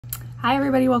Hi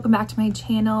everybody, welcome back to my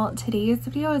channel. Today's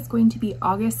video is going to be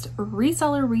August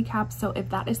reseller recap, so if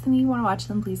that is something you want to watch,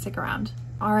 then please stick around.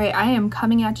 All right, I am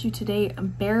coming at you today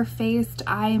barefaced.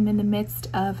 I am in the midst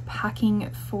of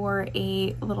packing for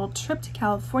a little trip to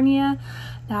California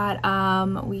that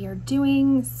we are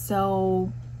doing,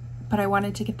 but I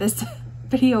wanted to get this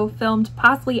video filmed,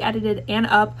 possibly edited and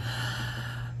up.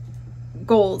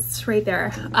 Goals right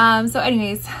there. So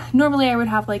anyways, normally I would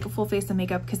have like a full face of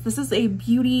makeup because this is a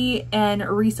beauty and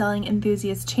reselling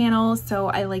enthusiast channel, so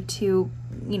I like to,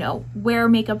 you know, wear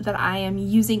makeup that I am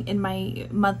using in my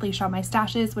monthly Shop My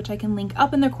Stashes, which I can link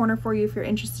up in the corner for you if you're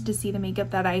interested to see the makeup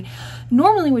that I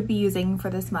normally would be using for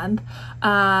this month.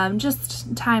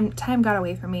 Just time got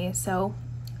away from me, so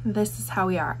this is how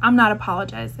we are. I'm not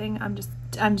apologizing, I'm just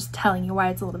telling you why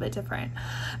it's a little bit different.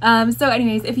 So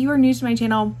anyways, if you are new to my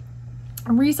channel,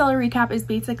 reseller recap is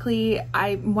basically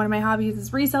one of my hobbies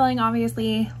is reselling,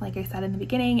 obviously, like I said in the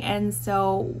beginning, and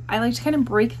so I like to kind of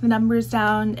break the numbers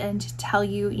down and to tell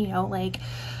you, you know, like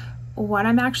what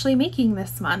I'm actually making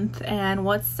this month and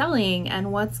what's selling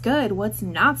and what's good, what's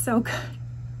not so good.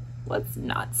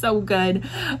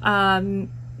 All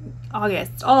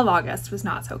of August was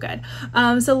not so good.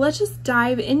 So let's just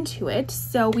dive into it.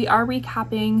 So we are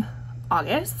recapping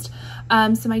August.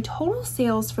 So my total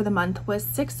sales for the month was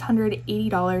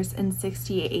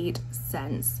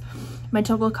 $680.68. My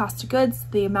total cost of goods,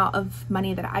 the amount of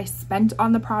money that I spent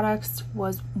on the products,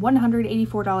 was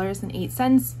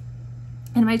 $184.08.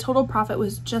 And my total profit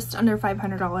was just under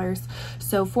 $500,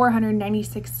 so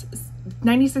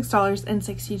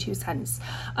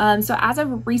 $496.62. So as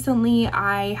of recently,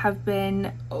 I have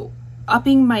been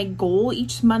upping my goal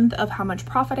each month of how much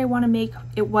profit I want to make.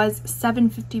 It was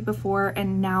 $750 before,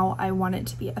 and now I want it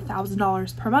to be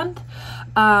 $1,000 per month.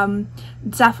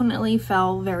 Definitely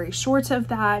fell very short of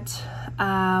that.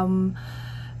 I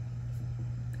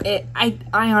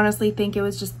honestly think it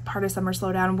was just part of summer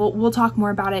slowdown. We'll talk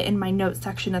more about it in my notes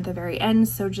section at the very end,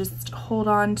 so just hold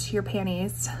on to your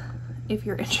panties if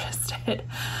you're interested.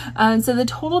 So the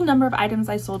total number of items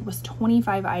I sold was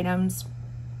 25 items.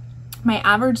 My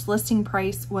average listing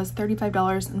price was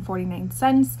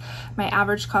 $35.49. My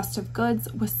average cost of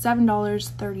goods was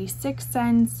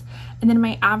 $7.36. And then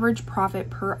my average profit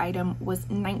per item was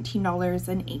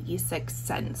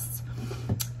 $19.86.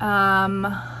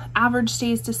 Average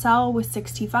days to sell was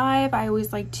 65. I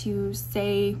always like to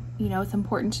say, you know, it's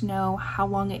important to know how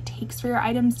long it takes for your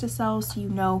items to sell. So, you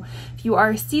know, if you are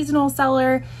a seasonal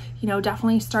seller, you know,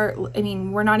 definitely start, I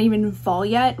mean, we're not even in fall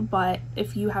yet, but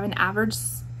if you have an average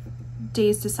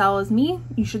days to sell as me,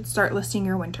 you should start listing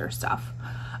your winter stuff.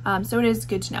 So it is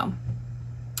good to know.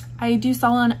 I do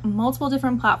sell on multiple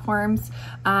different platforms.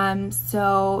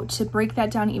 So to break that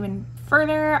down even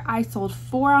further, I sold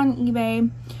 4 on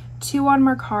eBay, 2 on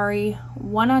Mercari,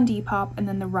 1 on Depop, and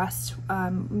then the rest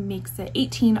makes it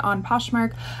 18 on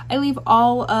Poshmark. I don't leave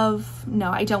all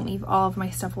of my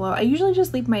stuff below. I usually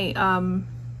just leave my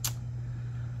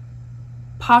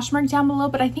Poshmark down below,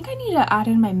 but I think I need to add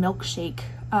in my milkshake.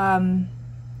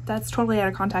 That's totally out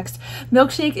of context.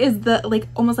 Milkshake is the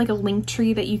almost like a link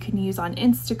tree that you can use on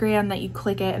Instagram, that you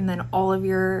click it and then all of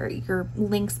your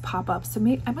links pop up. So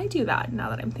I might do that now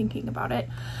that I'm thinking about it.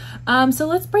 So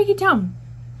let's break it down.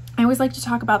 I always like to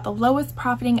talk about the lowest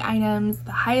profiting items,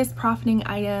 the highest profiting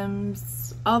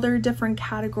items, other different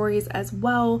categories as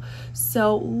well.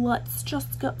 So let's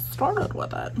just get started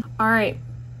with it. All right,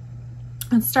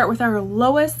 let's start with our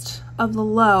lowest of the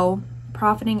low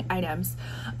profiting items.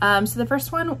 So the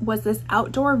first one was this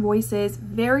Outdoor Voices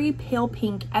very pale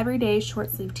pink everyday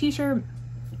short sleeve t-shirt.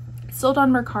 Sold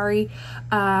on Mercari.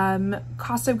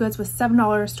 Cost of goods was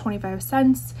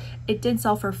 $7.25. It did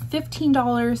sell for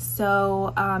 $15,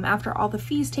 so after all the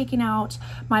fees taken out,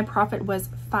 my profit was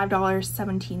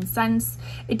 $5.17.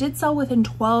 It did sell within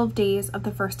 12 days of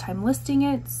the first time listing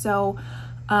it, so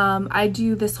I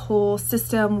do this whole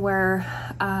system where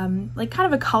like kind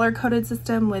of a color-coded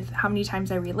system with how many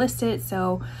times I relist it.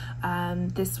 So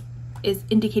this is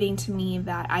indicating to me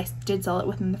that I did sell it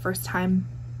within the first time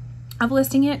of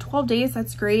listing it. 12 days,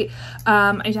 that's great.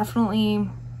 I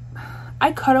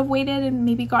could have waited and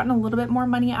maybe gotten a little bit more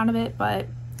money out of it, but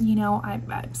you know,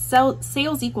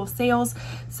 sales equals sales,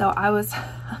 so I was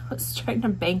trying to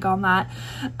bank on that.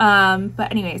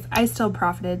 But anyways, I still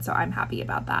profited, so I'm happy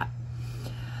about that.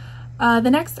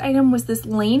 The next item was this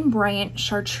Lane Bryant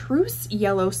chartreuse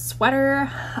yellow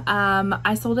sweater.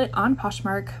 I sold it on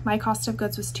Poshmark. My cost of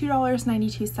goods was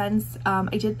 $2.92.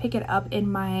 I did pick it up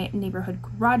in my neighborhood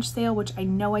garage sale, which I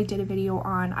know I did a video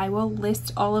on. I will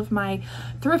list all of my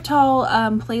thrift haul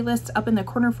playlists up in the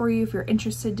corner for you if you're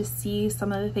interested to see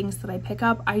some of the things that I pick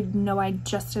up. I know I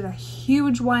just did a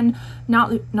huge one not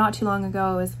too long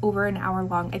ago. It was over an hour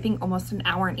long. I think almost an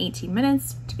hour and 18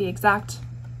 minutes to be exact.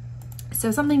 So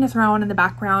something to throw on in the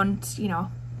background, you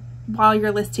know, while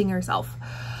you're listing yourself.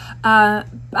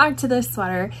 Back to this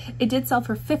sweater. It did sell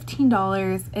for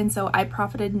 $15, and so I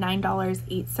profited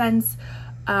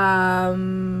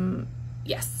 $9.08.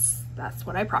 Yes, that's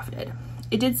what I profited.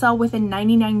 It did sell within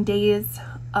 99 days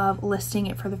of listing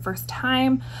it for the first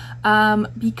time.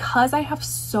 Because I have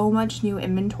so much new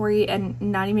inventory, and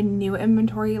not even new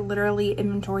inventory, literally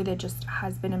inventory that just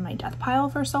has been in my death pile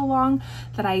for so long,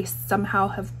 that I somehow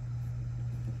have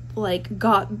like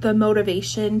got the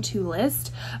motivation to list.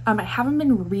 I haven't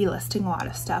been relisting a lot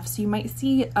of stuff, so you might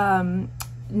see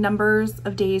numbers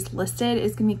of days listed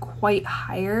is gonna be quite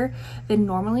higher than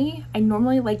normally. I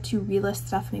normally like to relist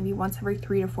stuff maybe once every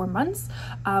 3 to 4 months,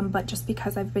 but just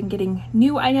because I've been getting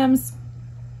new items,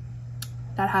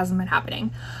 that hasn't been happening.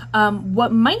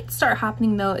 What might start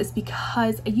happening though is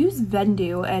because I use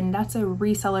Vendoo, and that's a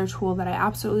reseller tool that I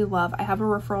absolutely love. I have a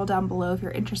referral down below if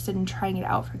you're interested in trying it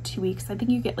out for 2 weeks. I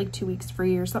think you get like 2 weeks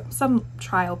free or some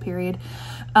trial period.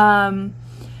 And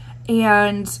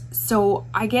so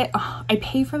I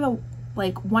pay for the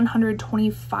like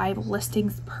 125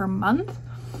 listings per month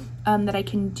that I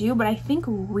can do, but I think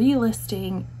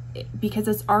relisting, because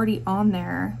it's already on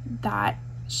there, that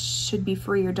should be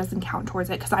free or doesn't count towards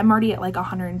it, because I'm already at like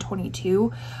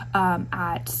 122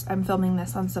 I'm filming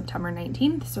this on September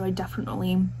 19th, so I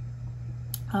definitely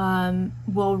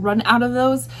will run out of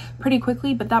those pretty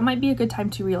quickly, but that might be a good time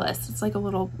to relist. It's like a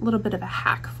little bit of a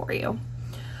hack for you.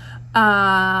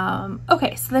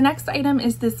 Okay, so the next item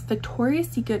is this Victoria's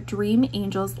Secret Dream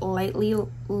Angels lightly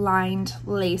lined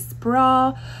lace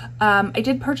bra. I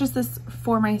did purchase this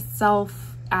for myself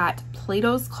at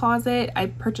Plato's Closet. I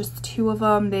purchased 2 of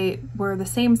them. They were the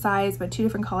same size but 2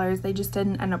 different colors. They just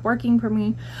didn't end up working for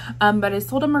me, but I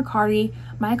sold them Mercari.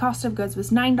 My cost of goods was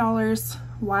 $9.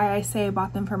 Why I say I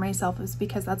bought them for myself is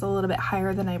because that's a little bit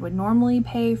higher than I would normally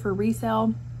pay for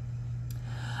resale.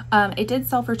 It did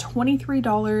sell for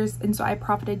 $23, and so I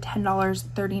profited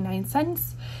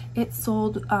 $10.39. It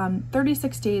sold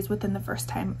 36 days within the first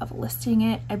time of listing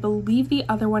it. I believe the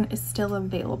other one is still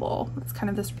available. It's kind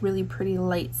of this really pretty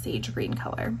light sage green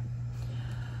color.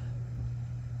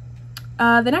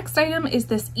 The next item is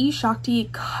this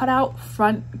msha.ke cutout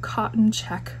front cotton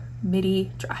check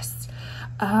midi dress.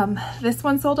 This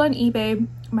one sold on eBay.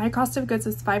 My cost of goods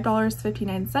was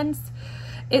 $5.59.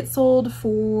 It sold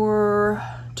for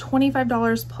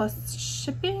 $25 plus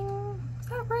shipping. Is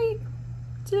that right?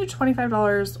 It's either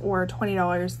 $25 or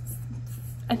 $20.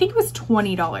 I think it was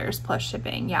 $20 plus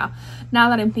shipping. Yeah, now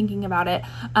that I'm thinking about it.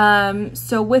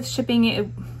 So with shipping, it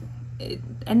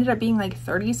ended up being like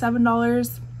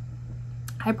 $37.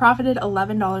 I profited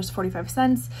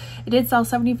 $11.45. It did sell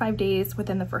 75 days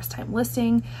within the first time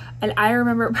listing. And I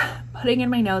remember putting in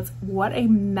my notes, what a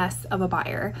mess of a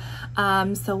buyer.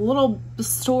 So little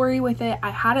story with it.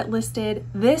 I had it listed.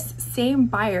 This same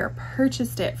buyer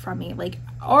purchased it from me, like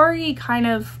already kind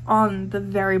of on the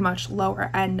very much lower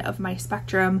end of my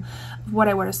spectrum of what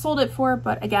I would have sold it for.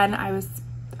 But again,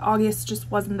 August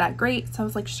just wasn't that great. So I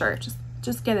was like, sure,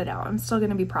 just get it out. I'm still going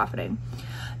to be profiting.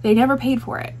 They never paid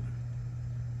for it,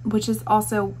 which is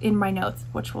also in my notes,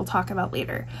 which we'll talk about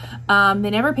later. They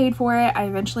never paid for it. I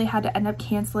eventually had to end up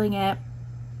canceling it.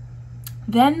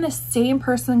 Then the same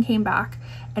person came back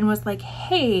and was like,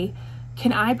 hey,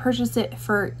 can I purchase it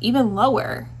for even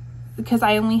lower? Because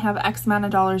I only have X amount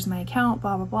of dollars in my account,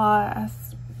 blah, blah, blah.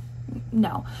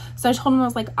 No. So I told him, I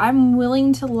was like, I'm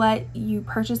willing to let you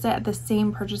purchase it at the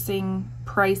same purchasing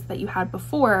price that you had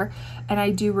before, and I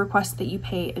do request that you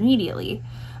pay immediately.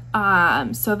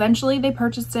 So eventually they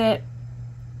purchased it.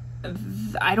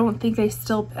 I don't think they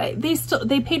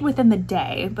paid within the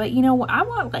day, but you know, I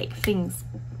want like things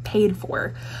paid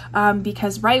for,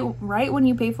 because right when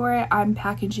you pay for it, I'm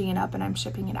packaging it up and I'm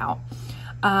shipping it out.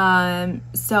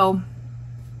 So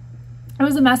it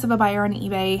was a mess of a buyer on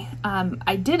eBay.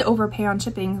 I did overpay on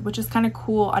shipping, which is kind of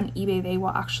cool. On eBay, they will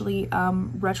actually,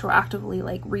 retroactively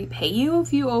like repay you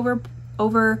if you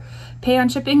overpay on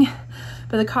shipping.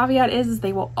 But the caveat is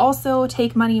they will also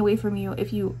take money away from you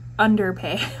if you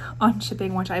underpay on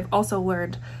shipping, which I've also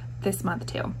learned this month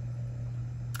too.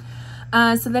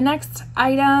 So the next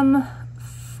item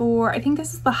for, I think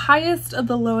this is the highest of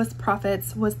the lowest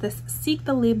profits, was this Seek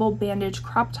the Label bandage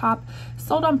crop top,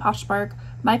 sold on Poshmark.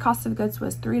 My cost of goods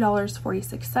was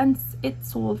 $3.46. It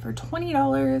sold for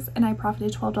 $20 and I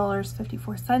profited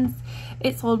 $12.54.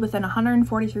 It sold within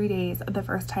 143 days of the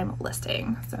first time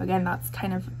listing. So again, that's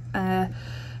kind of an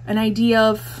idea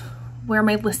of where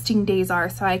my listing days are.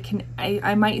 So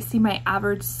I might see my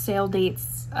average sale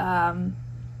dates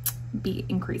be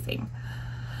increasing.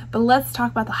 But let's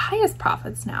talk about the highest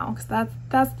profits now, because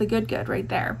that's the good right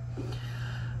there.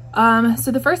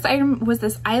 So the first item was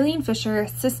this Eileen Fisher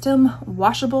System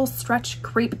Washable Stretch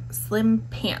Crepe Slim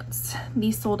Pants.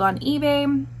 These sold on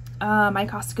eBay. My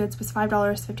cost of goods was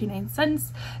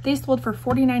 $5.59. They sold for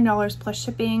 $49 plus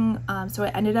shipping. So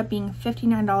it ended up being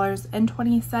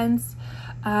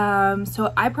 $59.20.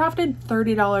 So I profited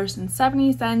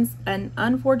 $30.70. And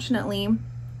unfortunately,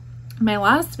 my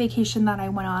last vacation that I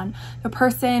went on, the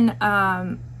person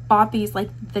bought these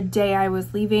like the day I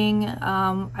was leaving.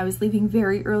 I was leaving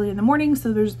very early in the morning,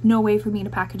 so there's no way for me to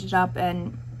package it up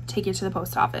and take it to the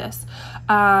post office.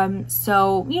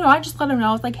 So, you know, I just let them know.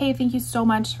 I was like, hey, thank you so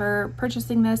much for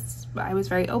purchasing this. I was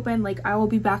very open, like, I will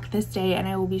be back this day and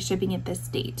I will be shipping it this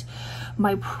date.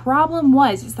 My problem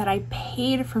is that I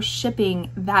paid for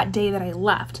shipping that day that I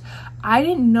left. I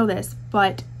didn't know this,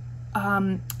 but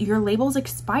your labels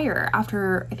expire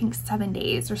after, I think, 7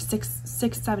 days or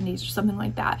 7 days or something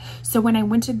like that. So when I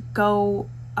went to go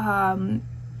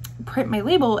print my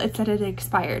label, it said it had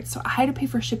expired. So I had to pay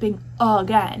for shipping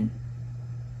again.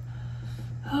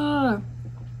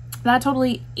 That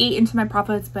totally ate into my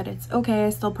profits, but it's okay. I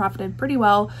still profited pretty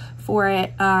well for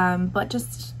it. But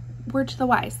just word to the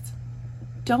wise.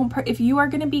 If you are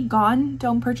going to be gone,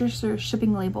 don't purchase your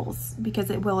shipping labels because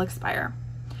it will expire.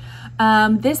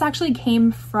 This actually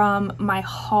came from my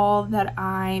haul that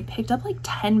I picked up like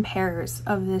 10 pairs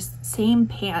of this same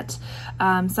pant.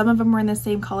 Some of them were in the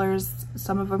same colors,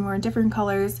 some of them were in different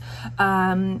colors.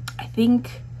 I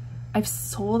think I've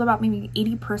sold about maybe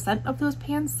 80% of those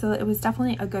pants, so it was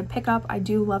definitely a good pickup. I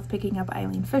do love picking up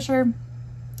Eileen Fisher,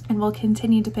 and will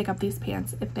continue to pick up these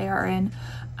pants if they are in,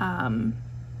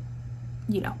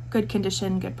 you know, good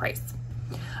condition, good price.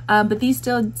 But these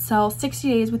still sell 60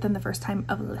 days within the first time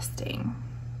of listing.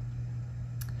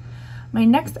 My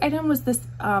next item was this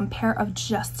pair of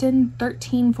Justin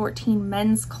 1314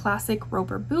 men's classic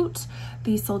Roper boot.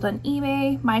 These sold on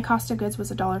eBay. My cost of goods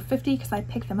was $1.50 because I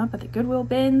picked them up at the Goodwill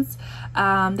bins.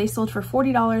 They sold for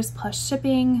 $40 plus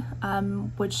shipping,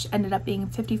 which ended up being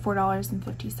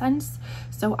 $54.50.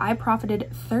 So I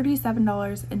profited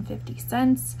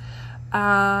 $37.50.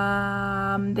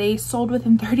 They sold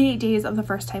within 38 days of the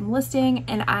first time listing,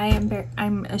 and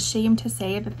I'm ashamed to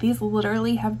say that these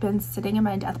literally have been sitting in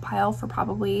my death pile for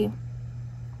probably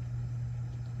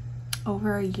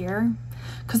over a year,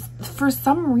 because for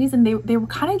some reason they were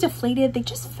kind of deflated. They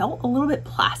just felt a little bit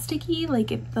plasticky,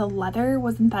 like if the leather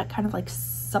wasn't that kind of like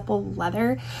supple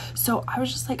leather. So I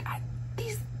was just like,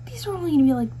 these are only gonna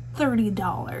be like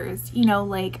 $30, you know,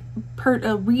 like per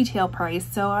a retail price.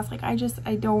 So I was like, I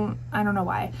don't know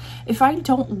why. If I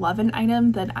don't love an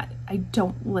item, then I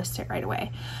don't list it right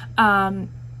away.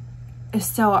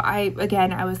 So I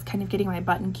was kind of getting my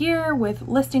butt in gear with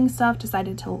listing stuff,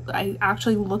 I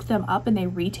actually looked them up and they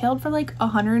retailed for like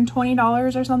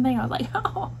 $120 or something. I was like,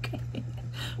 oh, okay,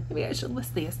 maybe I should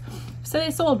list these. So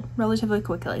they sold relatively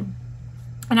quickly.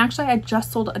 And actually, I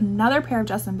just sold another pair of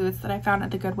Justin boots that I found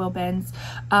at the Goodwill bins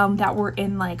that were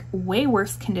in like way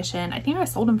worse condition. I think I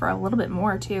sold them for a little bit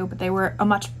more too, but they were a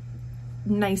much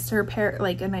nicer pair,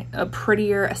 like a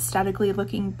prettier, aesthetically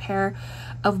looking pair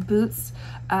of boots.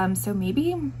 So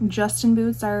maybe Justin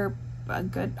boots are a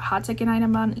good hot ticket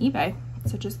item on eBay.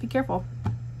 So just be careful.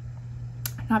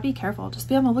 Not be careful, just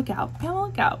be on the lookout. Be on the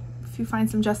lookout if you find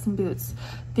some Justin boots.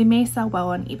 They may sell well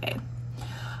on eBay.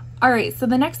 All right, so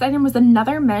the next item was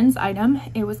another men's item.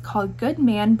 It was called Good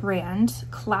Man Brand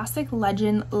Classic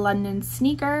Legend London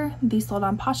Sneaker. These sold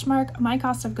on Poshmark. My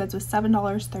cost of goods was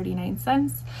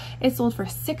 $7.39. It sold for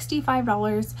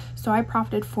 $65, so I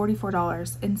profited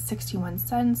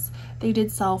 $44.61. They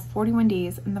did sell 41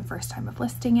 days in the first time of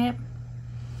listing it.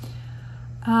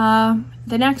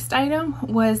 The next item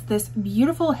was this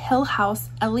beautiful Hill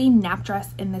House Ellie nap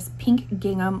dress in this pink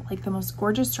gingham, like the most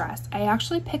gorgeous dress. I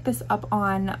actually picked this up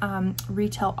on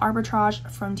Retail Arbitrage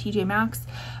from TJ Maxx.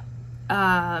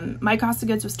 My cost of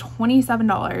goods was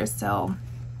 $27, so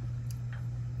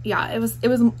yeah, it was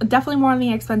definitely more on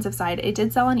the expensive side. It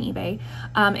did sell on eBay.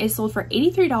 It sold for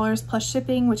 $83 plus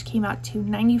shipping, which came out to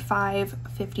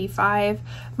 $95.55.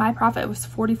 My profit was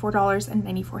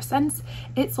 $44.94.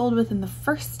 It sold within the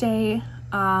first day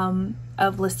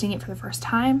of listing it for the first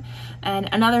time. And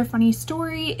another funny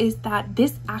story is that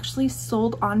this actually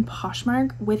sold on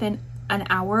Poshmark within an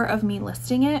hour of me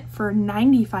listing it for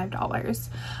 $95.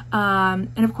 And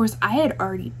of course I had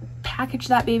already packaged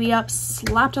that baby up,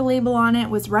 slapped a label on it,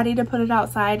 was ready to put it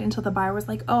outside until the buyer was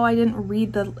like, oh, I didn't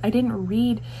read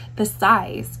the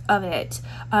size of it.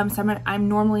 So I'm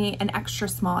normally an extra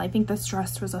small. I think this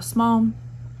dress was a small.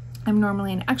 I'm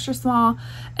normally an extra small.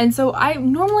 And so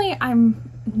I'm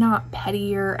not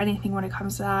petty or anything when it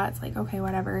comes to that. It's like, okay,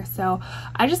 whatever. So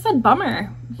I just said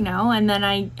bummer, you know, and then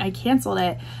I canceled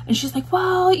it. And she's like,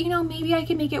 well, you know, maybe I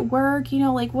can make it work, you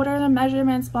know, like what are the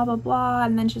measurements, blah, blah, blah.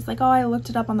 And then she's like, oh, I looked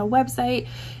it up on the website.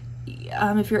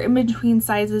 If you're in between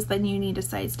sizes, then you need to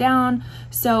size down.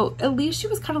 So at least she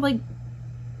was kind of like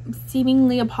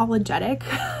seemingly apologetic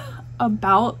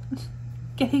about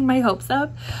getting my hopes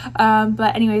up.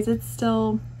 But anyways, it's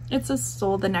just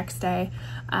sold the next day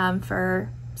for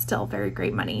still very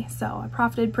great money. So I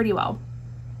profited pretty well.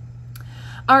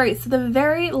 All right, so the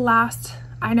very last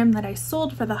item that I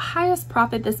sold for the highest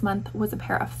profit this month was a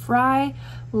pair of Fry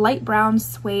light brown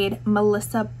suede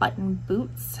Melissa button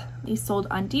boots. These sold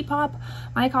on Depop.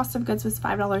 My cost of goods was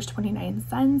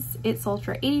 $5.29. It sold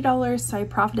for $80, so I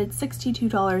profited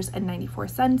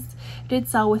 $62.94. It did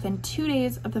sell within 2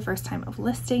 days of the first time of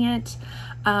listing it.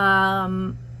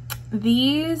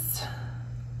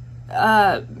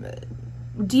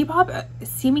 Depop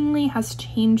seemingly has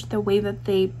changed the way that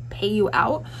they pay you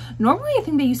out. Normally I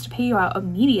think they used to pay you out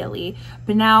immediately,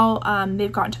 but now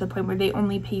they've gotten to the point where they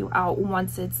only pay you out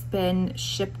once it's been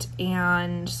shipped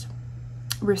and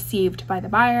received by the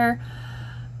buyer.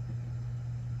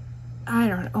 I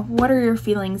don't know. What are your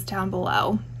feelings down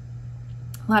below?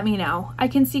 Let me know. I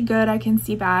can see good, I can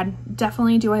see bad.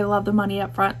 Definitely do I love the money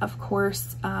up front, of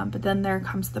course, but then there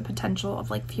comes the potential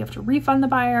of like if you have to refund the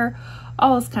buyer,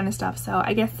 all this kind of stuff. So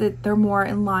I guess that they're more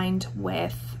in line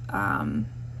with I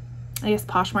guess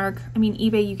Poshmark. I mean,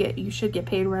 eBay you should get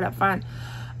paid right up front,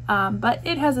 but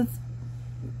it has its,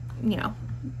 you know,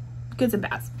 goods and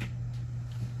bads.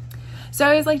 So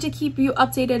I always like to keep you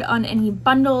updated on any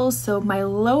bundles. So my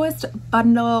lowest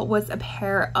bundle was a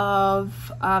pair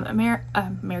of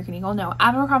American Eagle, no,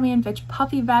 Abercrombie & Fitch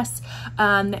puffy vests.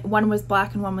 One was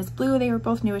black and one was blue. They were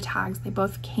both new tags. They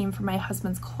both came from my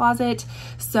husband's closet.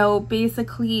 So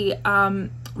basically,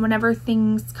 whenever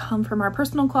things come from our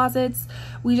personal closets,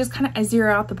 we just kind of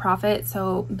zero out the profit.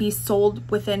 So these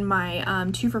sold within my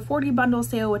 2 for $40 bundle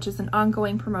sale, which is an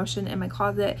ongoing promotion in my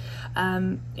closet.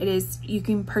 You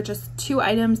can purchase 2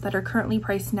 items that are currently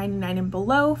priced $99 and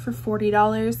below for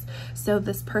 $40. So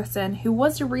this person who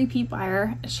was a repeat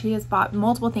buyer, she has bought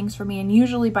multiple things from me and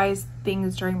usually buys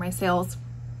things during my sales.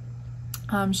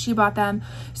 She bought them.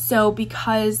 So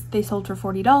because they sold for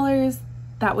 $40,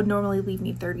 that would normally leave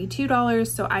me $32.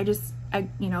 So I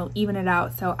you know, even it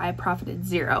out. So I profited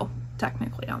 $0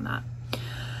 technically on that.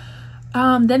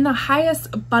 Then the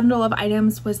highest bundle of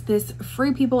items was this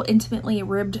Free People intimately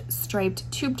ribbed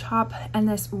striped tube top and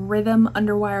this rhythm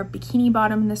underwire bikini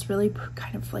bottom in this really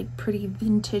kind of like pretty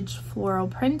vintage floral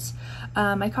print.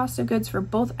 My cost of goods for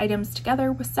both items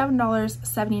together was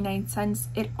 $7.79.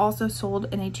 It also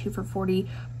sold in a 2 for $40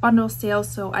 bundle sale,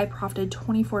 so I profited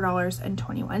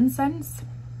 $24.21.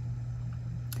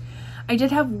 I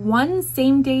did have one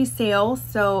same day sale,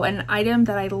 so an item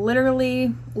that I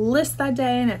literally list that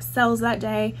day and it sells that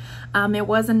day. It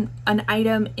wasn't an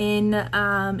item in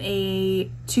a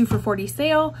 2 for $40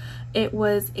 sale. It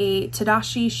was a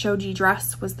Tadashi shoji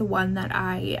dress was the one that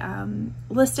I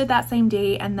listed that same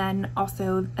day, and then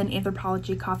also an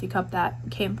Anthropologie coffee cup that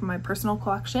came from my personal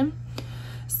collection.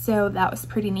 So that was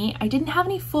pretty neat. I didn't have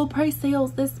any full price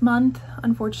sales this month,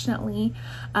 unfortunately.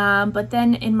 But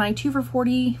then in my 2 for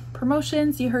 $40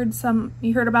 promotions, you heard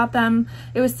about them.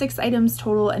 It was 6 items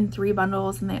total and 3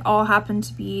 bundles, and they all happened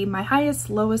to be my highest,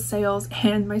 lowest sales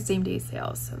and my same day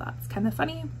sales. So that's kind of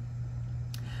funny.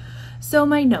 So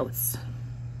my notes.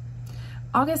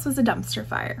 August was a dumpster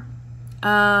fire.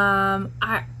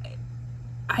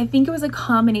 I think it was a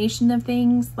combination of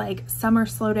things, like summer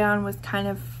slowdown was kind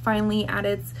of finally at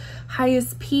its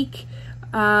highest peak.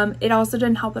 It also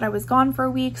didn't help that I was gone for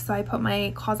a week, so I put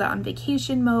my closet on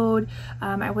vacation mode.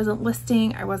 I wasn't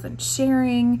listing, I wasn't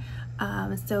sharing.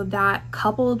 So that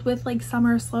coupled with like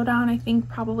summer slowdown, I think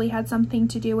probably had something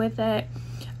to do with it.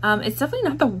 It's definitely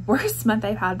not the worst month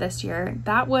I've had this year.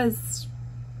 That was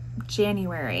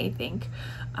January, I think.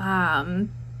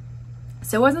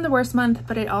 So it wasn't the worst month,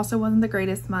 but it also wasn't the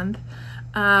greatest month.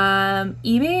 eBay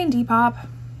and Depop,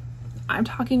 I'm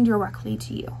talking directly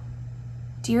to you.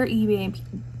 Dear eBay and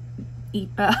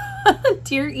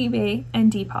dear eBay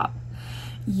and Depop,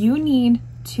 you need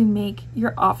to make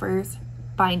your offers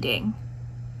binding,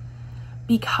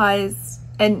 because,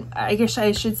 and I guess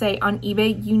I should say on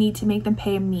eBay, you need to make them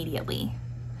pay immediately,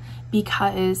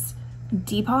 because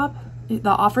Depop, the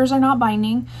offers are not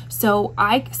binding. So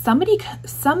somebody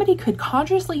could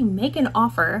consciously make an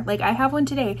offer, like I have one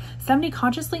today. Somebody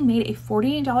consciously made a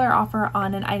 $48 offer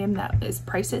on an item that is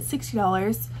priced at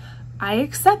 $60. I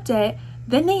accept it.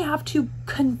 Then they have to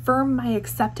confirm my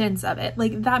acceptance of it.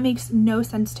 Like, that makes no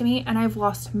sense to me, and I've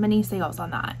lost many sales on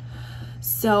that.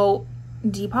 So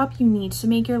Depop, you need to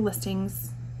make your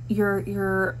listings,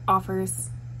 your offers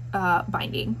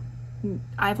binding.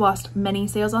 I've lost many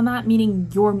sales on that, meaning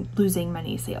you're losing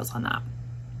many sales on that.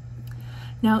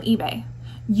 Now eBay,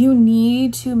 you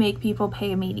need to make people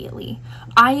pay immediately.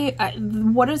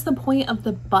 What is the point of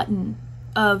the button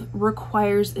of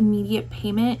requires immediate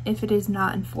payment if it is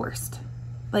not enforced?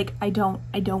 Like, I don't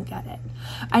get it.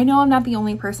 I know I'm not the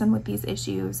only person with these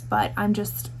issues, but I'm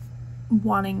just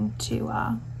wanting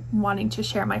to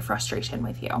share my frustration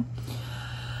with you.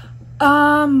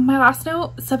 My last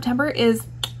note, September is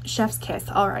chef's kiss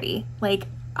already. Like,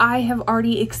 I have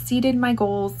already exceeded my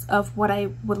goals of what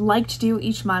I would like to do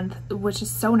each month, which is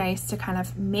so nice to kind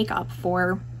of make up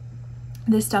for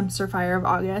this dumpster fire of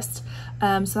August.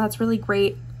 So that's really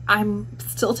great. I'm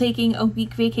still taking a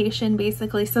week vacation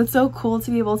basically, so it's so cool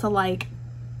to be able to like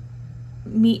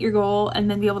meet your goal and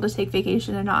then be able to take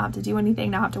vacation and not have to do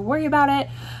anything, not have to worry about it.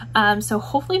 So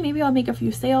hopefully maybe I'll make a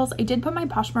few sales. I did put my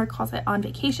Poshmark closet on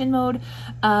vacation mode.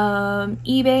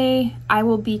 eBay, I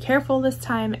will be careful this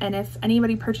time, and if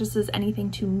anybody purchases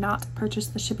anything, to not purchase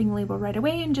the shipping label right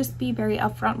away and just be very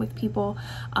upfront with people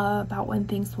about when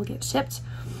things will get shipped.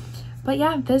 But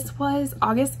yeah, this was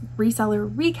August reseller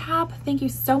recap. Thank you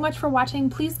so much for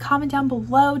watching. Please comment down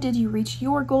below. Did you reach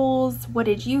your goals? What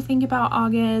did you think about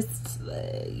August?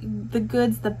 The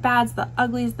goods, the bads, the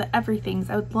uglies, the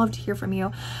everythings. I would love to hear from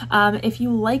you. If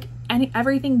you like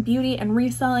everything beauty and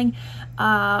reselling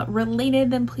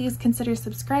related, then please consider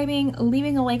subscribing,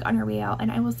 leaving a like on your way out,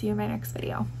 and I will see you in my next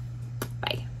video.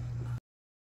 Bye.